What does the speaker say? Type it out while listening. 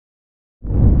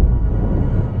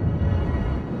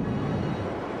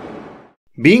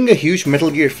Being a huge Metal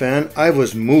Gear fan, I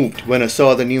was moved when I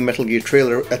saw the new Metal Gear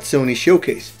trailer at Sony's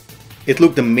showcase. It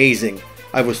looked amazing.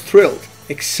 I was thrilled,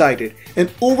 excited,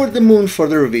 and over the moon for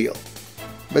the reveal.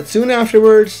 But soon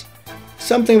afterwards,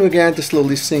 something began to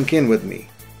slowly sink in with me,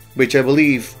 which I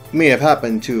believe may have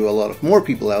happened to a lot of more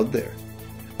people out there.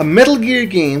 A Metal Gear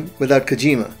game without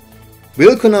Kojima.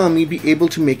 Will Konami be able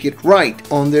to make it right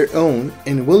on their own,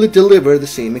 and will it deliver the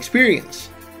same experience?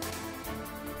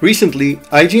 Recently,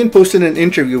 IGN posted an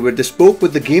interview where they spoke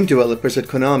with the game developers at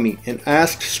Konami and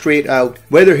asked straight out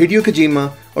whether Hideo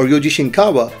Kojima or Yoji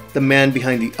Shinkawa, the man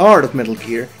behind the art of Metal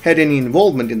Gear, had any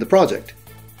involvement in the project.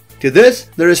 To this,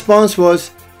 the response was,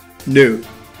 no.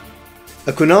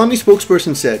 A Konami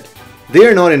spokesperson said, they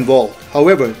are not involved,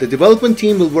 however, the development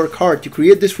team will work hard to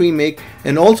create this remake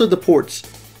and also the ports,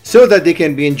 so that they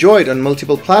can be enjoyed on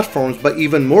multiple platforms by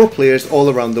even more players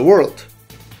all around the world.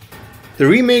 The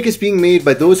remake is being made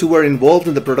by those who were involved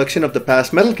in the production of the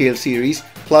past Metal Gear series,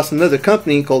 plus another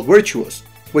company called Virtuos,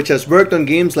 which has worked on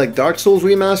games like Dark Souls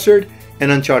Remastered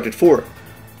and Uncharted 4.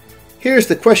 Here's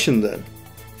the question then.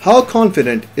 How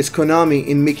confident is Konami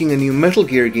in making a new Metal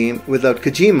Gear game without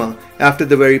Kojima after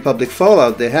the very public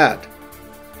fallout they had?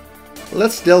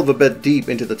 Let's delve a bit deep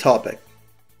into the topic.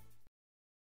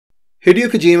 Hideo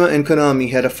Kojima and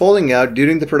Konami had a falling out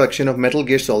during the production of Metal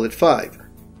Gear Solid 5.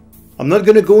 I'm not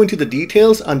going to go into the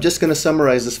details, I'm just going to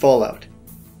summarize this fallout.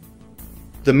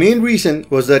 The main reason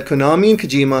was that Konami and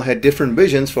Kojima had different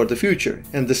visions for the future,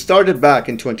 and this started back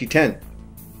in 2010.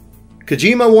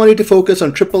 Kojima wanted to focus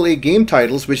on AAA game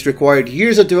titles which required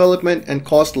years of development and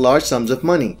cost large sums of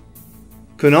money.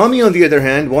 Konami, on the other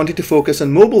hand, wanted to focus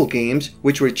on mobile games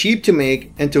which were cheap to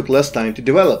make and took less time to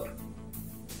develop.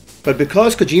 But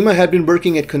because Kojima had been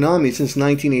working at Konami since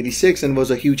 1986 and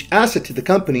was a huge asset to the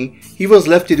company, he was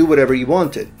left to do whatever he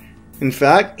wanted. In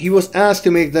fact, he was asked to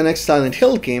make the next Silent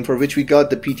Hill game, for which we got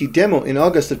the PT demo in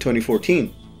August of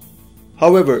 2014.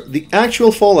 However, the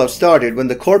actual fallout started when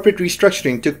the corporate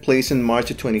restructuring took place in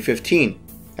March of 2015,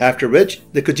 after which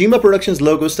the Kojima Productions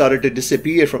logo started to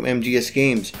disappear from MGS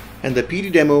games, and the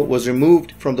PT demo was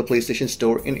removed from the PlayStation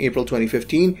Store in April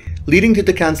 2015, leading to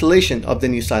the cancellation of the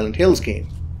new Silent Hills game.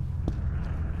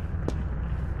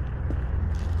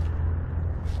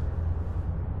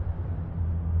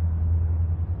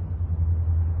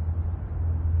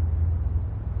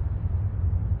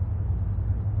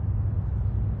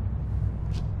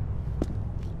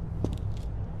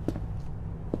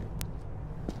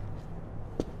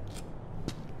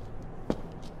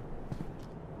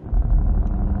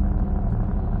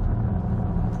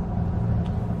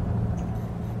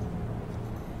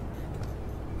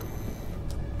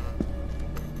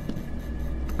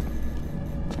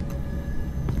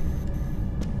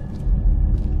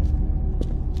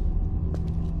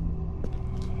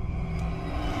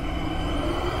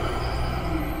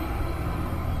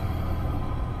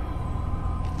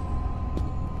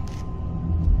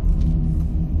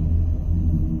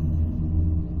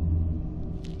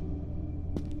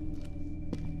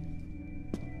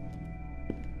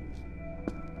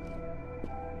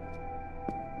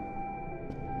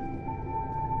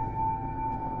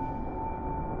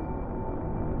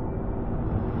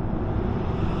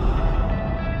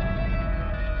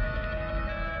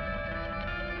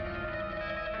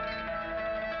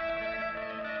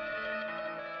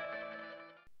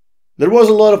 There was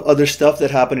a lot of other stuff that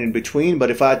happened in between,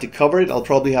 but if I had to cover it, I'll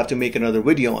probably have to make another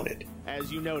video on it.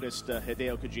 As you noticed,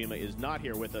 Hideo Kojima is not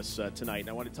here with us tonight, and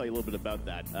I want to tell you a little bit about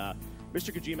that.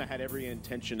 Mr. Kojima had every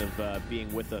intention of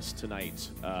being with us tonight,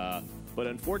 but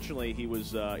unfortunately he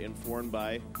was informed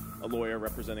by a lawyer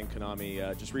representing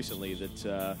Konami just recently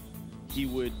that he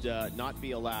would not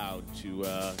be allowed to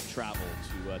travel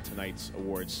to tonight's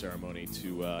awards ceremony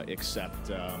to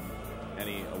accept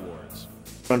any awards.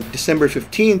 On December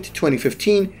 15th,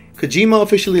 2015, Kojima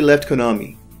officially left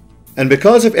Konami. And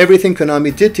because of everything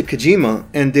Konami did to Kojima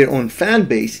and their own fan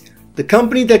base, the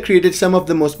company that created some of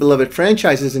the most beloved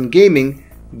franchises in gaming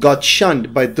got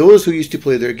shunned by those who used to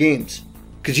play their games.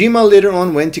 Kojima later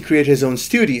on went to create his own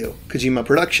studio, Kojima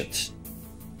Productions.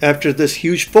 After this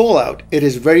huge fallout, it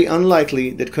is very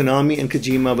unlikely that Konami and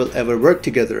Kojima will ever work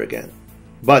together again.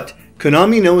 But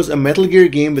Konami knows a Metal Gear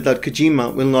game without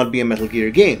Kojima will not be a Metal Gear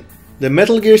game. The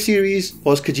Metal Gear series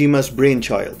was Kojima's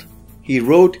brainchild. He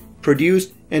wrote,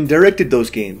 produced, and directed those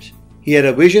games. He had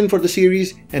a vision for the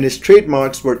series and his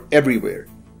trademarks were everywhere.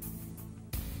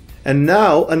 And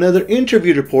now another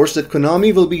interview reports that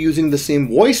Konami will be using the same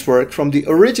voice work from the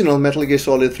original Metal Gear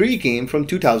Solid 3 game from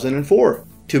 2004.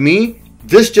 To me,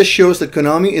 this just shows that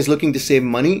Konami is looking to save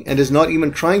money and is not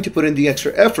even trying to put in the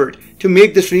extra effort to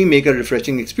make this remake a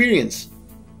refreshing experience.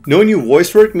 No new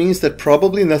voice work means that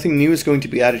probably nothing new is going to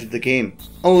be added to the game,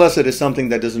 unless it is something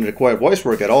that doesn't require voice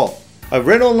work at all. I've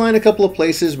read online a couple of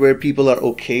places where people are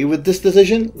okay with this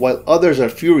decision, while others are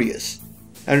furious,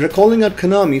 and are calling out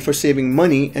Konami for saving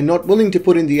money and not willing to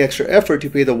put in the extra effort to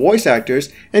pay the voice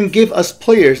actors and give us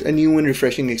players a new and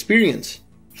refreshing experience.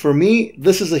 For me,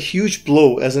 this is a huge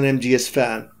blow as an MGS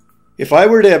fan. If I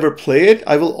were to ever play it,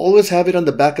 I will always have it on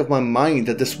the back of my mind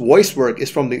that this voice work is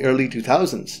from the early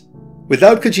 2000s.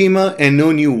 Without Kojima and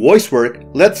no new voice work,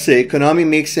 let's say Konami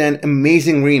makes an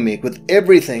amazing remake with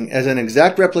everything as an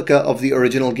exact replica of the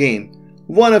original game.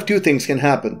 One of two things can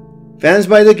happen. Fans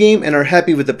buy the game and are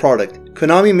happy with the product.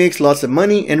 Konami makes lots of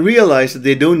money and realize that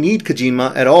they don't need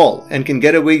Kojima at all and can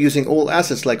get away using old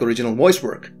assets like original voice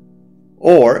work.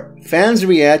 Or, fans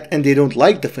react and they don't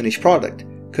like the finished product.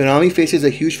 Konami faces a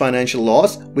huge financial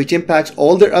loss which impacts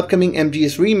all their upcoming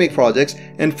MGS remake projects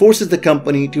and forces the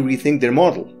company to rethink their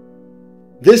model.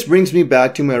 This brings me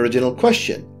back to my original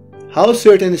question. How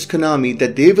certain is Konami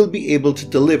that they will be able to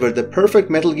deliver the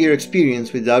perfect Metal Gear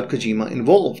experience without Kojima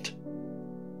involved?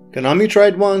 Konami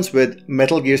tried once with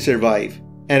Metal Gear Survive,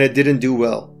 and it didn't do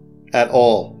well. At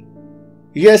all.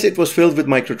 Yes, it was filled with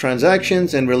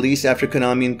microtransactions and released after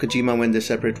Konami and Kojima went their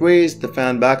separate ways. The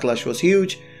fan backlash was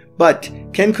huge. But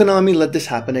can Konami let this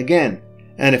happen again?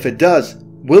 And if it does,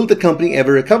 will the company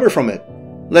ever recover from it?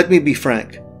 Let me be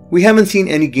frank. We haven't seen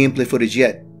any gameplay footage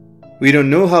yet. We don't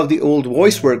know how the old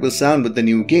voice work will sound with the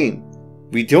new game.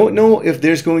 We don't know if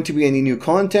there's going to be any new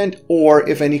content or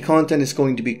if any content is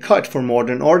going to be cut for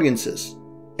modern audiences.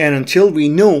 And until we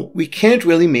know, we can't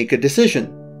really make a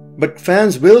decision. But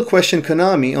fans will question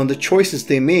Konami on the choices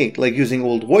they make, like using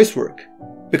old voice work.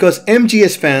 Because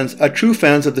MGS fans are true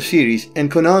fans of the series and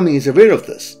Konami is aware of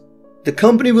this. The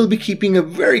company will be keeping a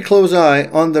very close eye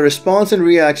on the response and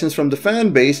reactions from the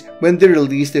fan base when they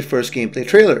release their first gameplay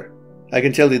trailer. I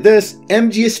can tell you this,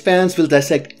 MGS fans will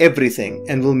dissect everything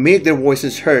and will make their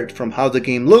voices heard, from how the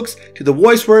game looks to the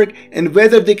voice work and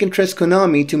whether they can trust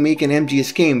Konami to make an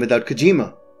MGS game without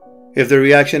Kojima. If the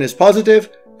reaction is positive,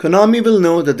 Konami will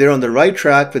know that they're on the right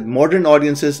track with modern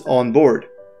audiences on board.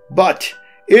 But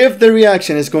if the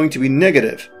reaction is going to be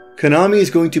negative, Konami is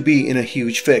going to be in a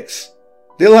huge fix.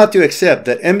 They'll have to accept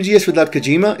that MGS without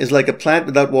Kojima is like a plant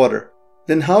without water.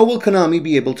 Then how will Konami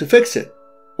be able to fix it?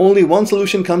 Only one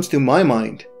solution comes to my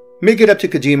mind. Make it up to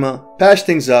Kojima, patch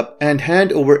things up, and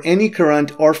hand over any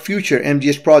current or future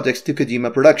MGS projects to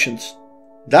Kojima Productions.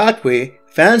 That way,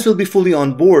 fans will be fully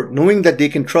on board, knowing that they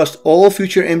can trust all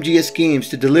future MGS games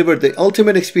to deliver the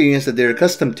ultimate experience that they're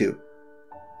accustomed to.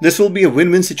 This will be a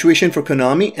win-win situation for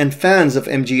Konami and fans of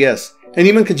MGS, and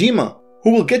even Kojima,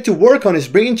 who will get to work on his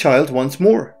brainchild once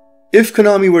more. If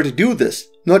Konami were to do this,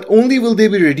 not only will they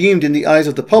be redeemed in the eyes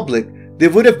of the public, they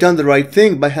would have done the right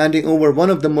thing by handing over one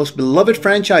of the most beloved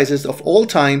franchises of all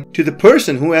time to the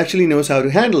person who actually knows how to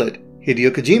handle it,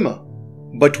 Hideo Kojima.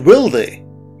 But will they?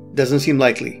 Doesn't seem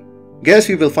likely. Guess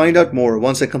we will find out more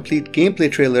once a complete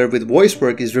gameplay trailer with voice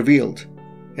work is revealed.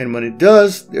 And when it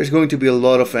does, there's going to be a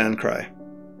lot of fan cry.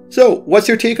 So, what's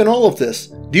your take on all of this?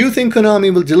 Do you think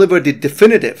Konami will deliver the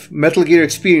definitive Metal Gear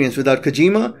experience without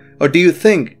Kojima? Or do you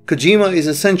think Kojima is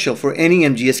essential for any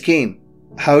MGS game?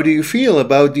 How do you feel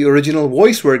about the original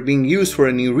voice work being used for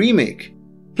a new remake?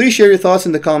 Please share your thoughts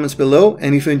in the comments below,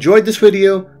 and if you enjoyed this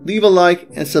video, leave a like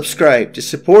and subscribe to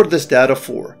support this Dad of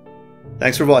 4.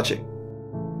 Thanks for watching.